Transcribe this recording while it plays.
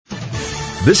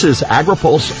This is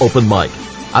AgriPulse Open Mic.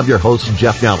 I'm your host,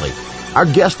 Jeff Nally. Our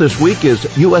guest this week is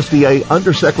USDA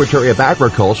Undersecretary of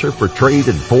Agriculture for Trade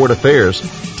and Foreign Affairs,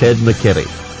 Ted McKinney.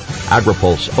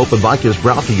 AgriPulse Open Mic is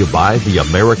brought to you by the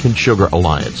American Sugar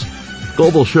Alliance.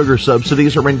 Global sugar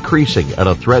subsidies are increasing at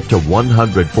a threat to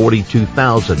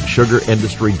 142,000 sugar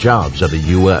industry jobs in the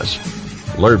U.S.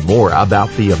 Learn more about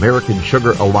the American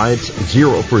Sugar Alliance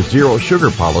Zero for Zero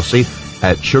sugar policy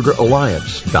at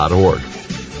sugaralliance.org.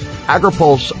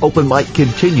 AgriPulse Open Mic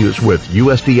continues with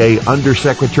USDA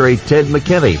Undersecretary Ted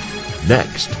McKinney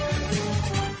next.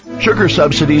 Sugar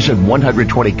subsidies in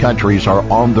 120 countries are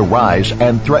on the rise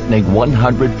and threatening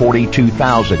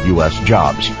 142,000 U.S.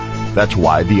 jobs. That's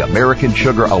why the American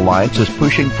Sugar Alliance is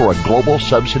pushing for a global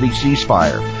subsidy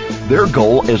ceasefire. Their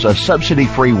goal is a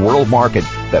subsidy-free world market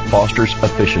that fosters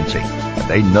efficiency. And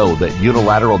they know that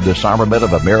unilateral disarmament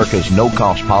of America's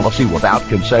no-cost policy without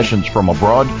concessions from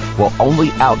abroad will only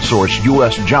outsource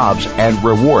U.S. jobs and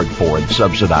reward foreign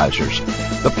subsidizers.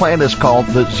 The plan is called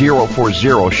the Zero for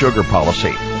Zero sugar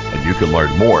policy, and you can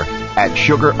learn more at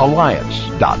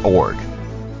sugaralliance.org.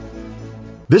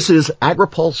 This is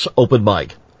AgriPulse Open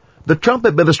Mic. The Trump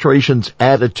administration's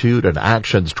attitude and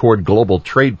actions toward global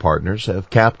trade partners have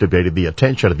captivated the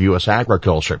attention of U.S.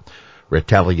 agriculture.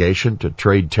 Retaliation to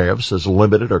trade tariffs has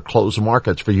limited or closed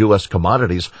markets for U.S.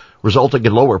 commodities, resulting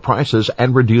in lower prices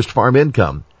and reduced farm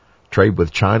income. Trade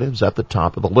with China is at the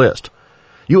top of the list.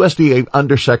 USDA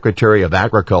Undersecretary of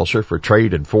Agriculture for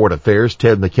Trade and Foreign Affairs,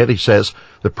 Ted McKinney, says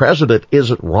the president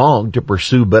isn't wrong to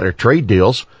pursue better trade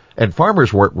deals, and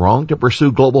farmers weren't wrong to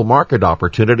pursue global market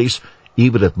opportunities,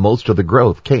 even if most of the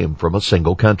growth came from a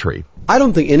single country. I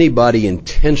don't think anybody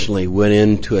intentionally went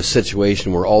into a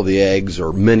situation where all the eggs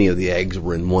or many of the eggs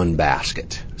were in one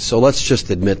basket. So let's just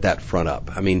admit that front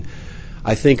up. I mean,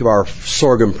 I think of our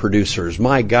sorghum producers.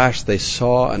 My gosh, they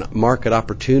saw a market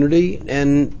opportunity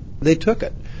and they took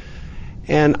it.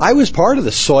 And I was part of the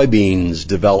soybeans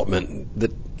development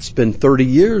that's been 30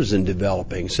 years in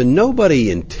developing. So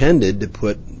nobody intended to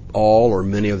put all or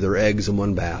many of their eggs in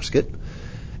one basket.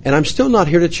 And I'm still not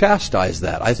here to chastise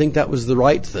that. I think that was the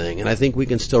right thing, and I think we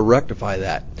can still rectify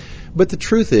that. But the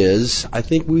truth is, I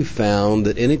think we've found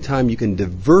that anytime you can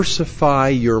diversify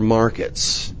your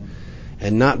markets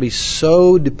and not be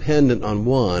so dependent on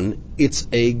one, it's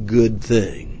a good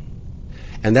thing.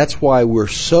 And that's why we're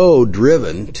so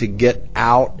driven to get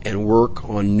out and work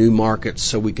on new markets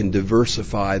so we can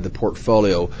diversify the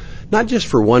portfolio, not just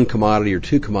for one commodity or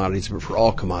two commodities, but for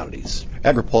all commodities.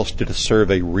 AgriPulse did a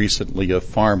survey recently of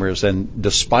farmers, and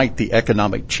despite the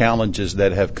economic challenges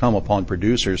that have come upon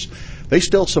producers, they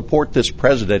still support this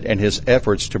president and his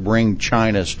efforts to bring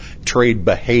China's trade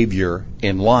behavior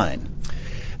in line.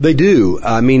 They do.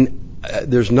 I mean,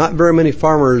 there's not very many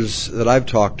farmers that I've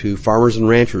talked to, farmers and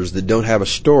ranchers, that don't have a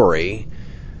story,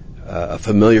 a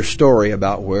familiar story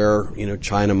about where,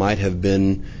 China might have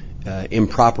been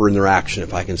improper in their action,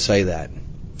 if I can say that.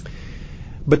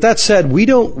 But that said, we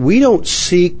don't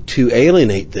seek to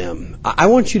alienate them. I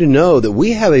want you to know that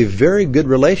we have a very good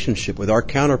relationship with our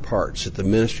counterparts at the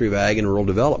Ministry of Ag and Rural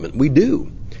Development. We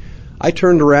do. I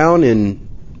turned around in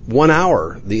 1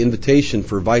 hour the invitation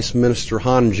for Vice Minister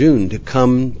Han Jun to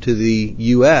come to the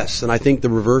U.S., and I think the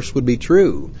reverse would be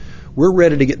true. We're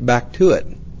ready to get back to it.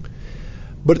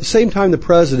 But at the same time, the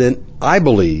president, I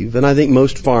believe, and I think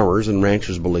most farmers and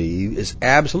ranchers believe, is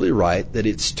absolutely right that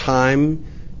it's time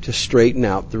to straighten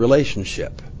out the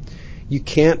relationship. You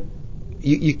can't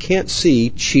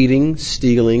see cheating,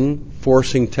 stealing,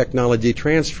 forcing technology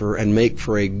transfer and make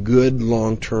for a good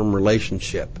long-term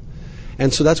relationship.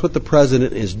 And so that's what the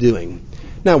president is doing.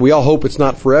 Now, we all hope it's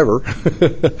not forever.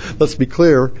 Let's be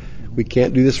clear. We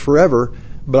can't do this forever.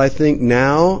 But I think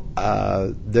now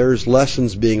there's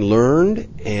lessons being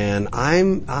learned, and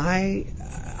I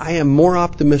am more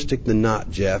optimistic than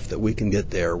not, Jeff, that we can get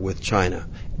there with China.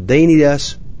 They need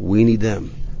us. We need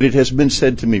them. It has been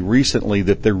said to me recently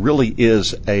that there really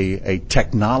is a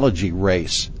technology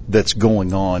race that's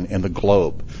going on in the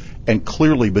globe. And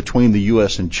clearly between the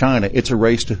U.S. and China, it's a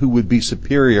race to who would be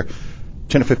superior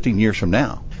 10 or 15 years from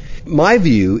now. My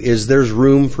view is there's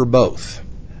room for both.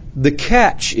 The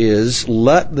catch is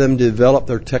let them develop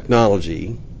their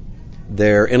technology,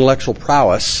 their intellectual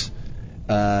prowess,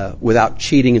 without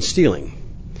cheating and stealing.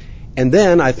 And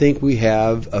then I think we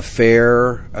have a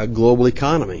fair global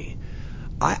economy.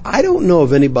 I don't know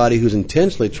of anybody who's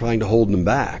intentionally trying to hold them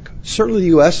back. Certainly the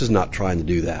U.S. is not trying to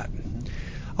do that.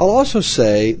 I'll also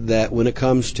say that when it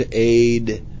comes to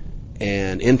aid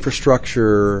and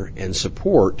infrastructure and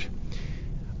support,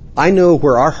 I know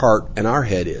where our heart and our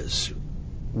head is.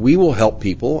 we will help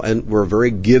people, and we're a very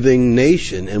giving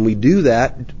nation, and we do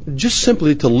that just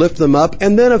simply to lift them up,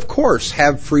 and then, of course,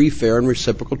 have free, fair, and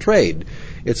reciprocal trade.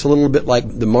 It's a little bit like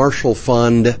the Marshall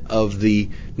Fund of the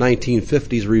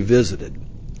 1950s revisited.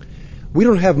 We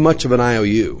don't have much of an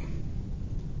IOU.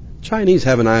 Chinese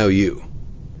have an IOU,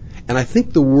 and I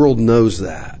think the world knows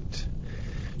that.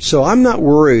 So I'm not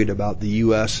worried about the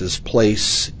U.S.'s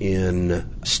place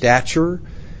in stature,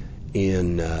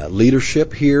 in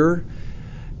leadership here.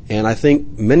 And I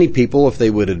think many people, if they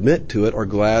would admit to it, are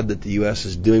glad that the U.S.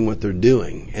 is doing what they're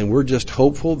doing. And we're just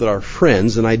hopeful that our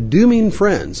friends, and I do mean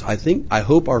friends, I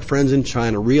hope our friends in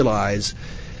China realize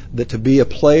that to be a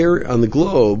player on the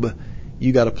globe,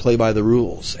 you got to play by the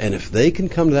rules. And if they can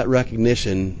come to that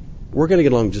recognition, we're going to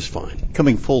get along just fine.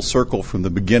 Coming full circle from the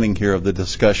beginning here of the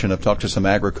discussion, I've talked to some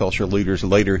agriculture leaders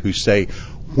later who say,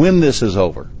 when this is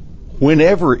over,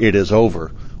 whenever it is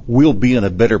over, we'll be in a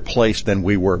better place than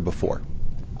we were before.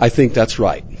 I think that's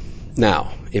right.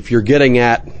 Now, if you're getting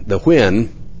at the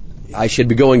when, I should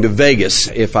be going to Vegas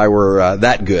if I were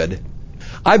that good.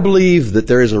 I believe that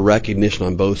there is a recognition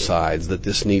on both sides that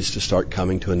this needs to start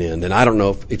coming to an end. And I don't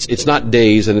know if it's not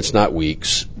days and it's not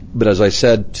weeks, but as I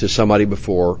said to somebody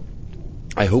before,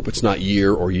 I hope it's not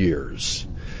year or years.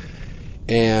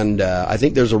 And I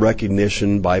think there's a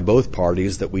recognition by both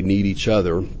parties that we need each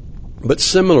other. But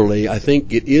similarly, I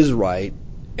think it is right,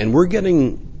 and we're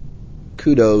getting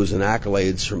kudos and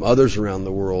accolades from others around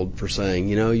the world for saying,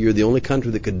 you're the only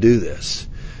country that could do this.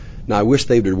 Now, I wish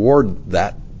they'd reward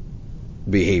that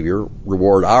behavior,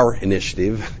 reward our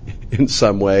initiative in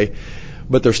some way,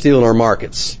 but they're stealing our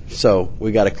markets. So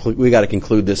we got to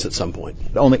conclude this at some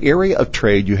point. On the area of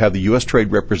trade, you have the U.S.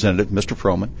 Trade Representative, Mr.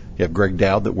 Froman. You have Greg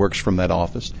Dowd that works from that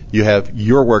office. You have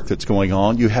your work that's going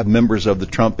on. You have members of the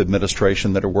Trump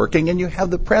administration that are working, and you have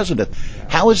the president.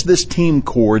 How is this team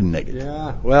coordinated?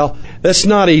 Yeah, well, that's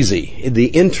not easy. The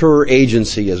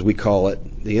interagency, as we call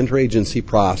it, the interagency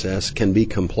process can be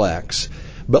complex.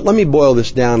 But let me boil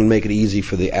this down and make it easy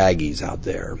for the Aggies out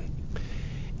there.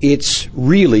 It's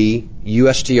really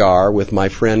USTR with my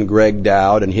friend Greg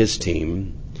Dowd and his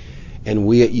team, and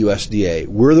we at USDA.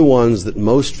 We're the ones that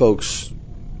most folks,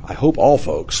 I hope all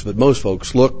folks, but most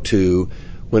folks look to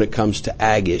when it comes to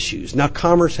ag issues. Now,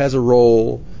 Commerce has a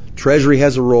role, Treasury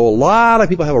has a role, a lot of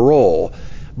people have a role,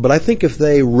 but I think if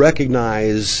they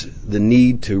recognize the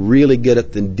need to really get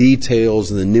at the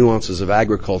details and the nuances of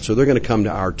agriculture, they're going to come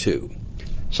to our two.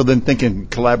 So then thinking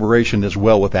collaboration as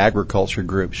well with agriculture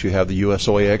groups. You have the U.S.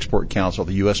 Soy Export Council,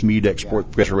 the U.S. Meat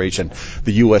Export Federation,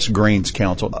 the U.S. Grains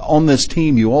Council. On this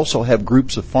team, you also have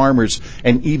groups of farmers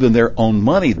and even their own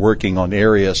money working on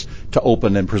areas to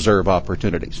open and preserve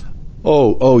opportunities.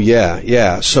 Oh,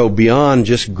 yeah. So beyond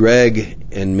just Greg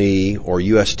and me or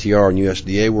USTR and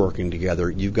USDA working together,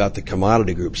 you've got the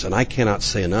commodity groups, and I cannot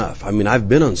say enough. I mean, I've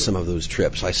been on some of those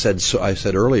trips. I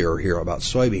said earlier here about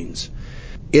soybeans.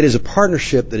 It is a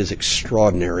partnership that is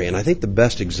extraordinary, and I think the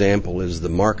best example is the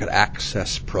Market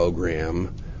Access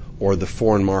Program or the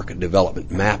Foreign Market Development,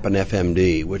 MAP and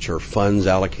FMD, which are funds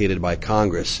allocated by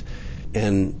Congress.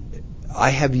 And I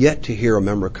have yet to hear a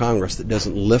member of Congress that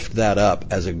doesn't lift that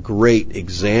up as a great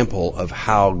example of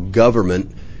how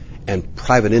government and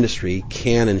private industry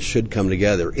can and should come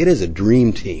together. It is a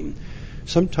dream team.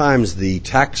 Sometimes the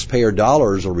taxpayer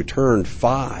dollars are returned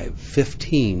 5,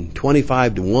 15,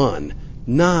 25 to 1.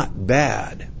 Not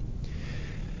bad.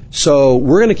 So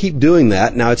we're going to keep doing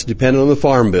that. Now it's dependent on the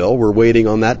Farm Bill. We're waiting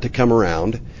on that to come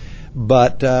around.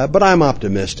 But I'm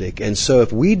optimistic. And so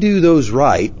if we do those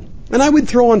right, and I would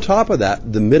throw on top of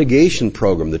that the mitigation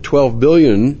program, the $12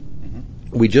 billion,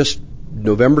 we just,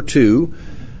 November 2,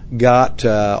 got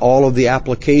all of the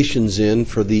applications in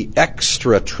for the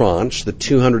extra tranche, the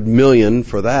 $200 million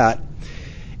for that.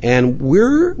 And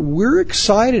we're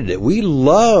excited. We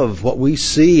love what we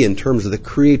see in terms of the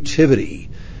creativity,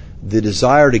 the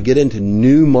desire to get into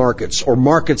new markets or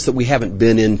markets that we haven't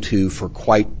been into for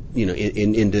quite,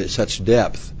 into such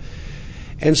depth.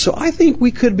 And so I think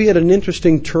we could be at an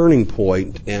interesting turning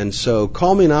point. And so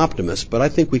call me an optimist, but I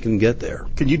think we can get there.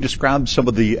 Can you describe some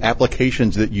of the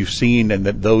applications that you've seen and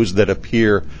those that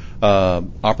appear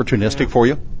opportunistic for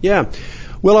you? Yeah.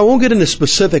 Well, I won't get into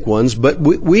specific ones, but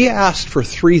we asked for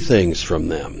 3 things from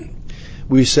them.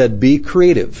 We said, be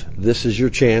creative. This is your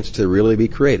chance to really be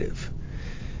creative.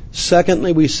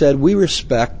 Secondly, we said, we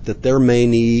respect that there may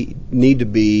need to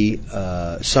be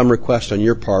some request on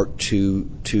your part to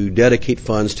dedicate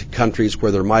funds to countries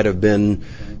where there might have been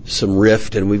some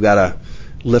rift, and we've got to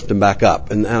lift them back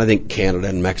up. And I think Canada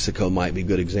and Mexico might be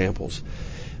good examples.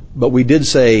 But we did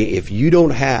say, if you don't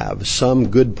have some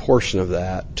good portion of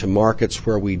that to markets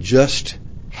where we just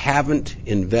haven't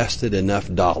invested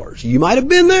enough dollars, you might have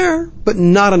been there, but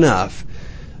not enough,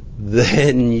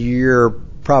 then you're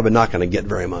probably not going to get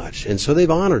very much. And so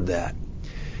they've honored that.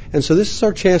 And so this is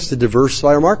our chance to diversify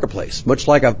our marketplace, much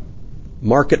like a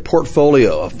market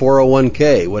portfolio, a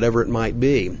 401k, whatever it might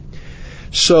be.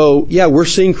 So, yeah, we're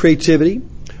seeing creativity.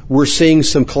 We're seeing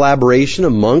some collaboration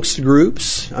amongst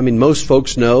groups. I mean, most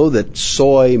folks know that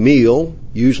soy meal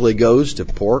usually goes to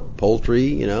pork,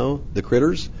 poultry, the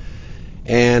critters.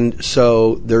 And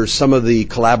so there's some of the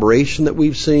collaboration that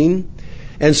we've seen.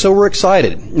 And so we're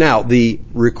excited. Now, the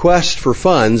request for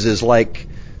funds is like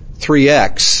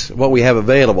 3x what we have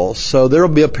available. So there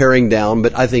will be a paring down,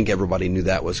 but I think everybody knew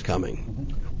that was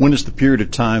coming. When is the period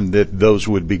of time that those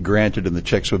would be granted and the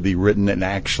checks would be written and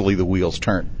actually the wheels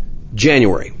turn?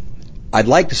 January. I'd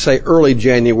like to say early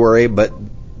January, but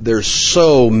there's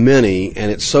so many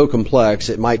and it's so complex,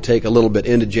 it might take a little bit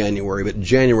into January. But in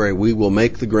January, we will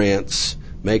make the grants,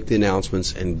 make the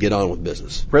announcements, and get on with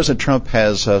business. President Trump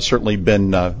has certainly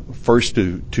been first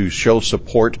to show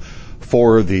support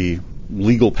for the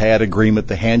legal pad agreement,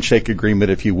 the handshake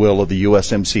agreement, if you will, of the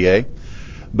USMCA.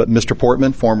 But Mr.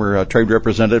 Portman, former trade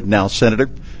representative, now senator,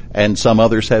 and some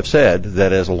others have said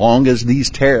that as long as these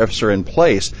tariffs are in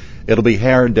place, it'll be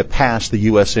hard to pass the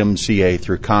USMCA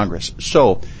through Congress.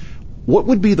 So what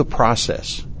would be the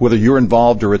process, whether you're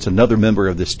involved or it's another member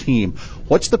of this team,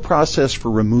 what's the process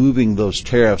for removing those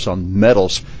tariffs on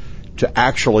metals to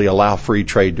actually allow free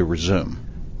trade to resume?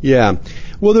 Yeah.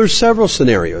 Well, there's several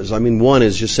scenarios. I mean, one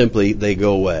is just simply they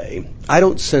go away. I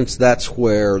don't sense that's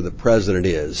where the president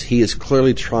is. He is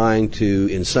clearly trying to,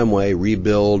 in some way,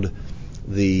 rebuild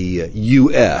the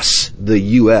U.S.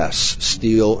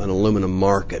 steel and aluminum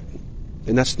market.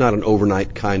 And that's not an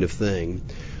overnight kind of thing.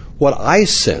 What I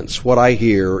sense, what I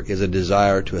hear, is a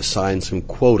desire to assign some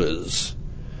quotas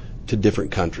to different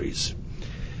countries.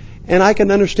 And I can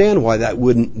understand why that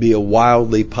wouldn't be a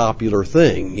wildly popular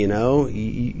thing,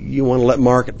 You want to let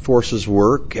market forces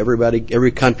work.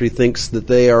 Every country thinks that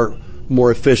they are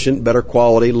more efficient, better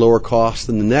quality, lower cost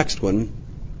than the next one.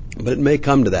 But it may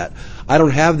come to that. I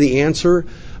don't have the answer,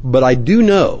 but I do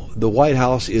know the White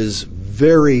House is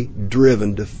very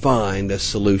driven to find a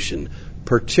solution,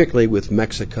 particularly with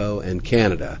Mexico and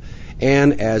Canada.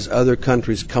 And as other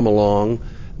countries come along,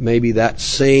 maybe that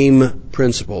same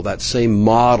principle, that same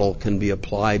model can be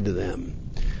applied to them.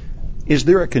 Is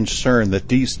there a concern that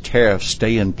these tariffs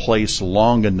stay in place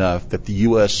long enough that the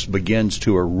U.S. begins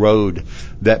to erode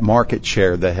that market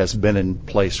share that has been in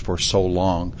place for so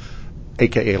long,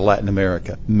 aka Latin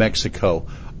America, Mexico,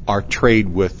 our trade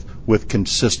with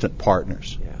consistent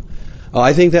partners? Yeah.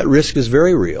 I think that risk is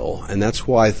very real, and that's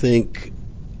why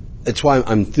I'm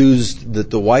enthused that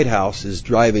the White House is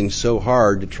driving so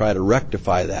hard to try to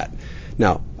rectify that.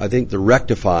 Now, I think the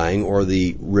rectifying or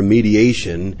the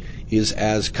remediation is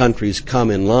as countries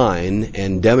come in line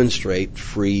and demonstrate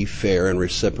free, fair, and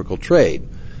reciprocal trade.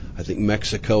 I think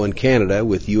Mexico and Canada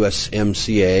with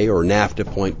USMCA or NAFTA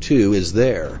Point 2 is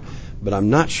there, but I'm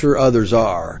not sure others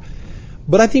are.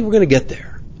 But I think we're going to get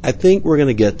there.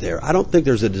 I don't think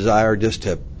there's a desire just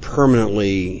to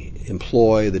permanently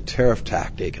employ the tariff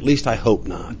tactic. At least I hope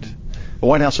not. The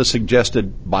White House has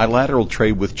suggested bilateral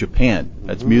trade with Japan.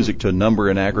 That's music to a number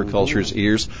in agriculture's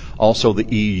ears. Also the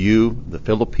EU, the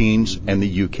Philippines, and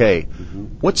the UK.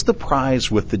 What's the prize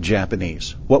with the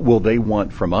Japanese? What will they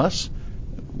want from us?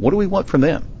 What do we want from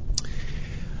them?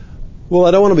 Well,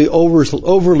 I don't want to be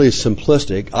overly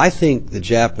simplistic. I think the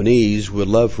Japanese would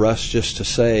love for us just to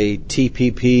say,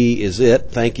 TPP is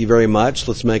it. Thank you very much.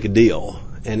 Let's make a deal.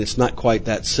 And it's not quite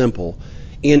that simple.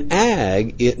 In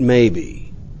ag, it may be.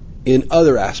 In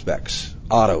other aspects,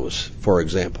 autos, for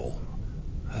example,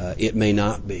 it may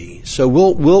not be. So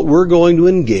we're going to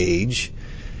engage,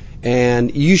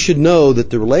 and you should know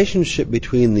that the relationship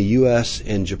between the U.S.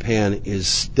 and Japan is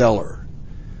stellar.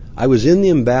 I was in the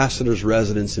ambassador's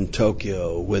residence in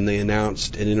Tokyo when they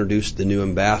announced and introduced the new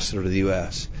ambassador to the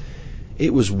U.S.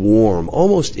 It was warm,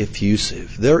 almost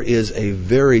effusive. There is a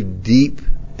very deep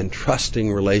and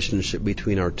trusting relationship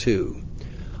between our two.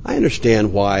 I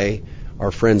understand why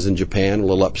our friends in Japan are a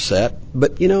little upset,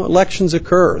 but elections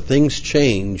occur, things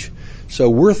change.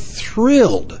 So we're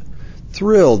thrilled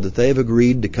that they've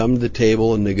agreed to come to the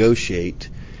table and negotiate,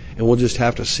 and we'll just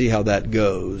have to see how that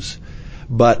goes.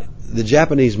 But the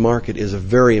Japanese market is a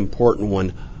very important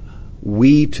one.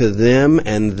 We to them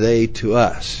and they to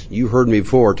us. You heard me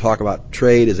before talk about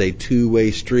trade as a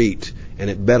two-way street, and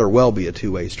it better well be a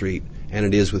two-way street, and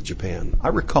it is with Japan. I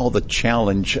recall the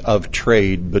challenge of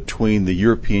trade between the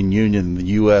European Union and the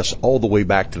U.S. all the way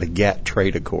back to the GATT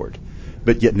trade accord.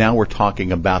 but yet now we're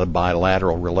talking about a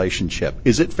bilateral relationship.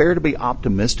 Is it fair to be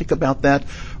optimistic about that,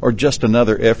 or just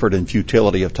another effort and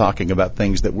futility of talking about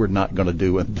things that we're not going to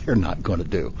do and they're not going to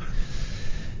do?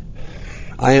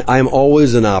 I'm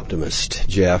always an optimist,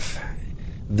 Jeff.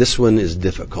 This one is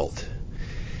difficult.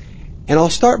 And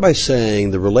I'll start by saying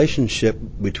the relationship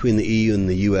between the EU and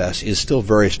the U.S. is still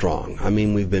very strong. I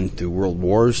mean, we've been through world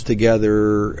wars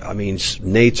together. I mean,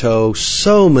 NATO,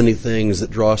 so many things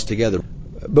that draw us together.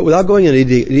 But without going into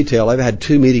detail, I've had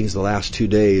 2 meetings the last 2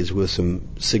 days with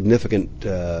some significant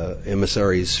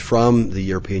emissaries from the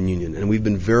European Union. And we've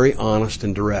been very honest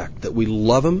and direct that we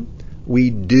love them.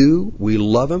 We do. We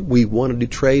love them. We want to do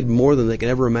trade more than they can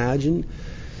ever imagine.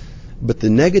 But the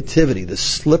negativity, the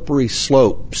slippery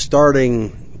slope,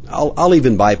 starting, I'll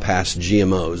even bypass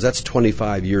GMOs. That's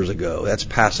 25 years ago. That's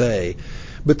passé.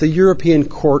 But the European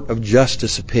Court of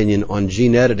Justice opinion on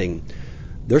gene editing,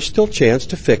 there's still a chance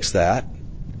to fix that.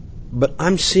 But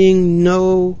I'm seeing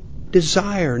no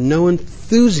desire, no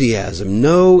enthusiasm,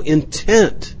 no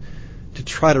intent to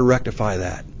try to rectify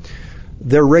that.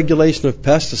 Their regulation of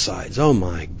pesticides, oh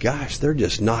my gosh, they're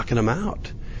just knocking them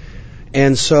out.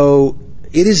 And so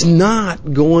it is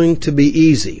not going to be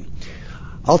easy.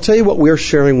 I'll tell you what we're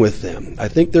sharing with them. I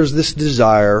think there's this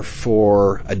desire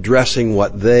for addressing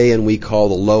what they and we call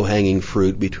the low-hanging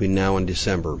fruit between now and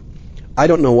December. I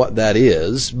don't know what that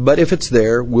is, but if it's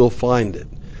there, we'll find it.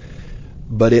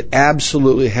 But it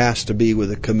absolutely has to be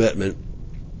with a commitment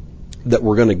that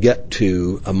we're going to get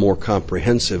to a more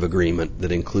comprehensive agreement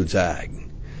that includes ag.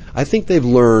 I think they've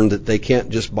learned that they can't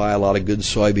just buy a lot of good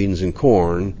soybeans and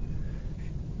corn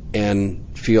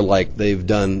and feel like they've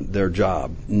done their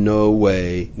job. No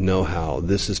way, no how.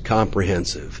 This is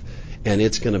comprehensive. And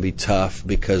it's going to be tough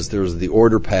because there's the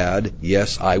order pad,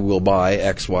 yes, I will buy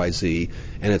XYZ,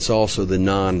 and it's also the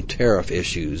non-tariff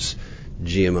issues,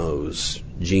 GMOs,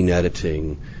 gene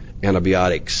editing,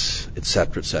 antibiotics, et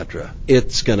cetera,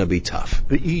 It's going to be tough.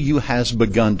 The EU has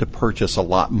begun to purchase a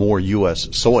lot more U.S.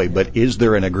 soy, but is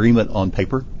there an agreement on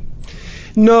paper?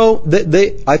 No,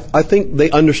 I think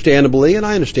they understandably, and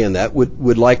I understand that,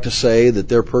 would like to say that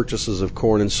their purchases of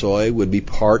corn and soy would be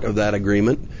part of that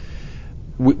agreement.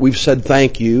 We've said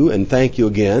thank you and thank you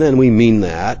again, and we mean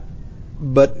that,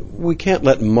 but we can't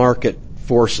let market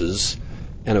forces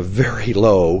and a very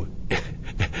low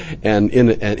and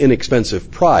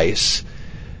inexpensive price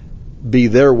be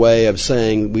their way of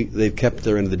saying they've kept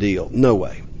their end of the deal. No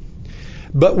way.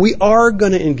 But we are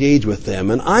going to engage with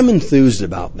them, and I'm enthused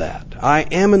about that. I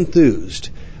am enthused,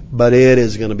 but it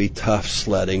is going to be tough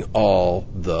sledding all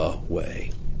the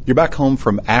way. You're back home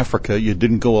from Africa. You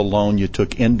didn't go alone. You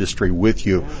took industry with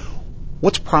you.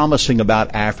 What's promising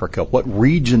about Africa? What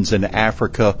regions in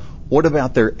Africa, what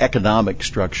about their economic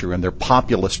structure and their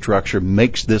populous structure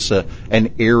makes this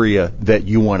an area that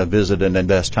you want to visit and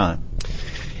invest time?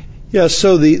 Yeah,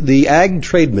 so the Ag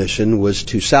Trade Mission was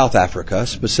to South Africa,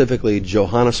 specifically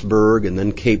Johannesburg and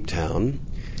then Cape Town.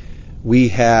 We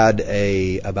had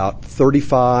about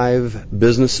 35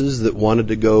 businesses that wanted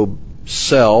to go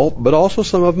sell, but also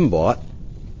some of them bought.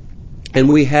 And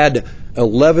we had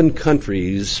 11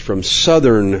 countries from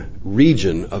southern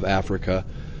region of Africa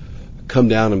come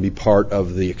down and be part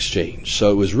of the exchange.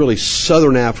 So it was really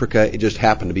southern Africa. It just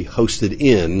happened to be hosted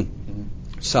in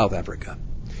South Africa.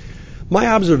 My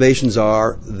observations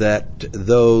are that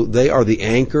though they are the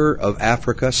anchor of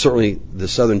Africa, certainly the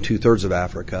southern two-thirds of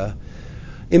Africa,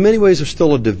 in many ways they're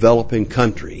still a developing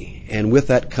country. And with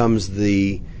that comes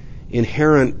the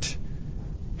inherent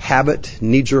habit,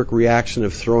 knee-jerk reaction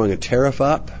of throwing a tariff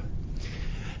up.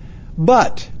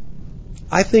 But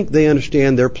I think they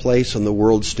understand their place on the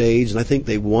world stage, and I think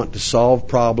they want to solve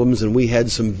problems. And we had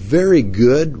some very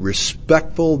good,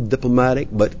 respectful, diplomatic,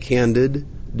 but candid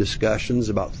discussions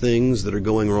about things that are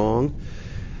going wrong.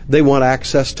 They want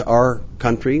access to our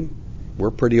country.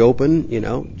 We're pretty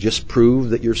open, just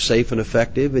prove that you're safe and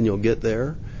effective and you'll get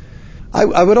there.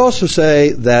 I would also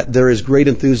say that there is great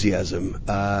enthusiasm.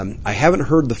 I haven't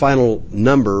heard the final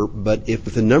number, but if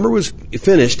the number was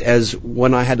finished as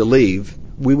when I had to leave,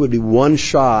 we would be one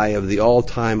shy of the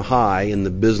all-time high in the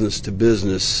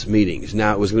business-to-business meetings.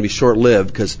 Now, it was going to be short-lived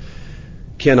because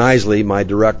Ken Isley, my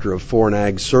director of Foreign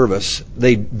Ag Service,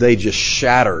 they just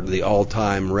shattered the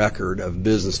all-time record of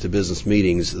business-to-business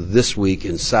meetings this week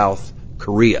in South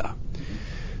Korea.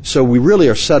 So we really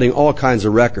are setting all kinds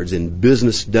of records in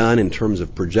business done in terms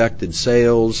of projected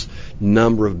sales,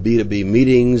 number of B2B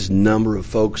meetings, number of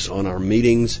folks on our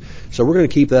meetings. So we're going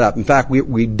to keep that up. In fact,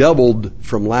 we doubled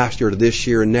from last year to this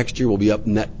year, and next year we'll be up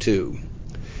net 2.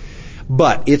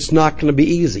 But it's not going to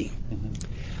be easy.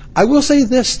 I will say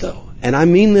this, though, and I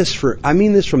mean this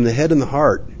from the head and the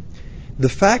heart. the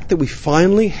fact that we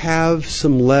finally have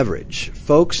some leverage,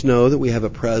 folks know that we have a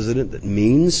president that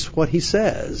means what he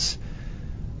says.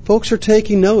 Folks are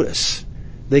taking notice.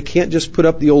 They can't just put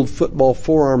up the old football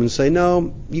forearm and say,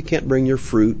 no, you can't bring your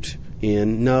fruit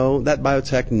in. No, that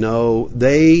biotech, no.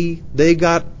 They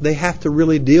have to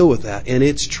really deal with that. And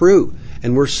it's true.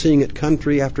 And we're seeing it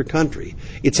country after country.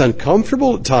 It's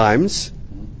uncomfortable at times.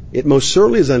 It most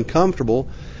certainly is uncomfortable.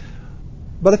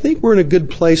 But I think we're in a good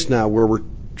place now where we're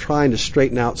trying to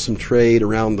straighten out some trade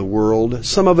around the world.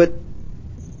 Some of it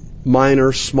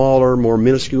minor, smaller, more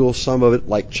minuscule. Some of it,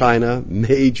 like China,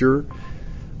 major.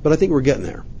 But I think we're getting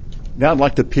there. Now I'd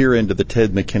like to peer into the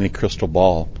Ted McKinney crystal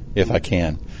ball, if I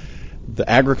can. The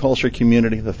agriculture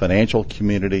community, the financial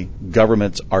community,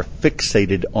 governments are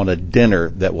fixated on a dinner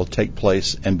that will take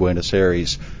place in Buenos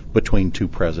Aires between two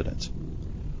presidents.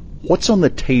 What's on the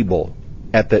table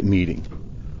at that meeting?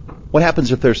 What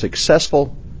happens if they're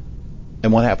successful,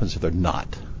 and what happens if they're not?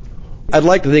 I'd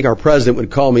like to think our president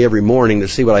would call me every morning to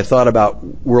see what I thought about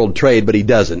world trade, but he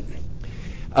doesn't.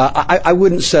 I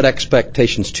wouldn't set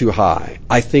expectations too high.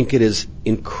 I think it is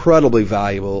incredibly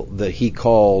valuable that he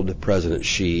called President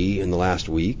Xi in the last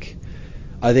week.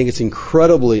 I think it's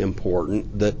incredibly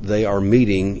important that they are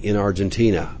meeting in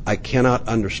Argentina. I cannot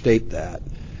understate that.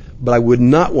 But I would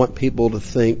not want people to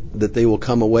think that they will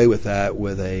come away with that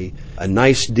with a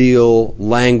nice deal,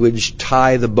 language,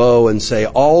 tie the bow, and say,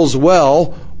 all's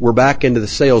well, we're back into the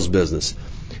sales business.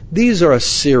 These are a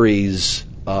series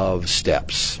of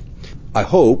steps. I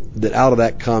hope that out of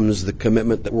that comes the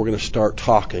commitment that we're going to start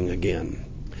talking again.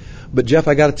 But Jeff,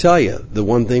 I got to tell you, the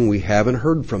one thing we haven't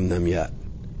heard from them yet,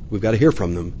 we've got to hear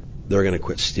from them. They're going to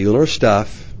quit stealing our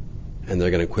stuff, and they're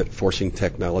going to quit forcing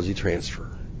technology transfer.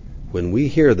 When we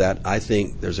hear that, I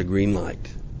think there's a green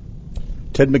light.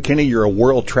 Ted McKinney, you're a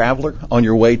world traveler on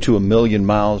your way to 1,000,000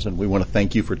 miles, and we want to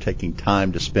thank you for taking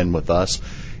time to spend with us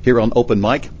here on Open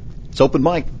Mic. It's Open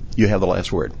Mic. You have the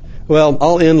last word. Well,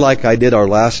 I'll end like I did our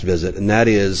last visit, and that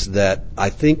is that I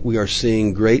think we are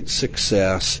seeing great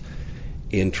success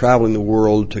in traveling the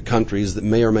world to countries that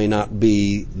may or may not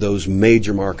be those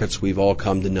major markets we've all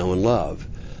come to know and love.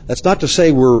 That's not to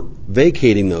say we're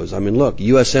vacating those. I mean, look,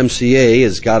 USMCA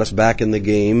has got us back in the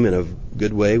game in a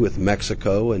good way with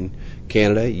Mexico and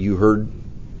Canada. You heard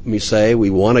me say we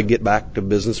want to get back to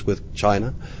business with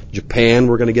China. Japan,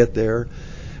 we're going to get there.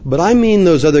 But I mean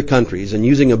those other countries, and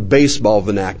using a baseball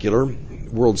vernacular,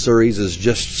 World Series is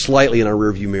just slightly in our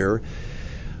rearview mirror.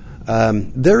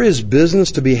 There is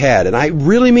business to be had, and I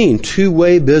really mean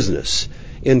two-way business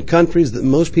in countries that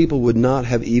most people would not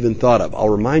have even thought of. I'll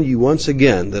remind you once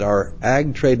again that our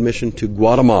ag trade mission to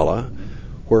Guatemala,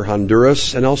 where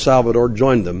Honduras and El Salvador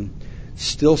joined them,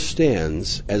 still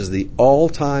stands as the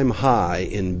all-time high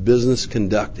in business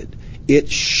conducted.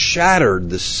 It shattered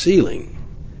the ceiling.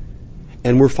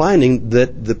 And we're finding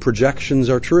that the projections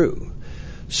are true.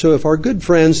 So if our good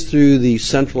friends through the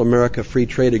Central America Free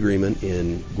Trade Agreement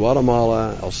in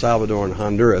Guatemala, El Salvador, and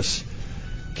Honduras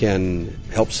can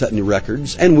help set new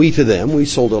records, and we to them, we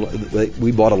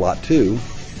bought a lot too,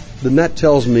 then that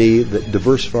tells me that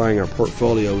diversifying our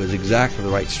portfolio is exactly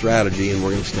the right strategy, and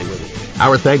we're going to stay with it.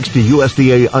 Our thanks to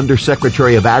USDA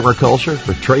Undersecretary of Agriculture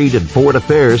for Trade and Foreign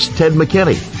Affairs, Ted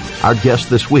McKinney, our guest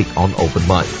this week on Open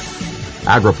Mic.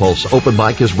 AgriPulse Open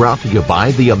Mic is brought to you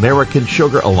by the American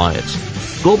Sugar Alliance.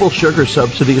 Global sugar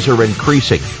subsidies are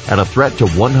increasing and a threat to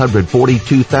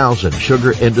 142,000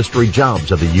 sugar industry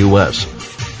jobs in the U.S.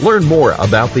 Learn more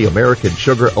about the American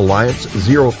Sugar Alliance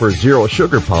Zero for Zero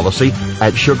sugar policy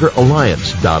at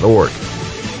sugaralliance.org.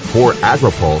 For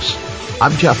AgriPulse,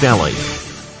 I'm Jeff Nally.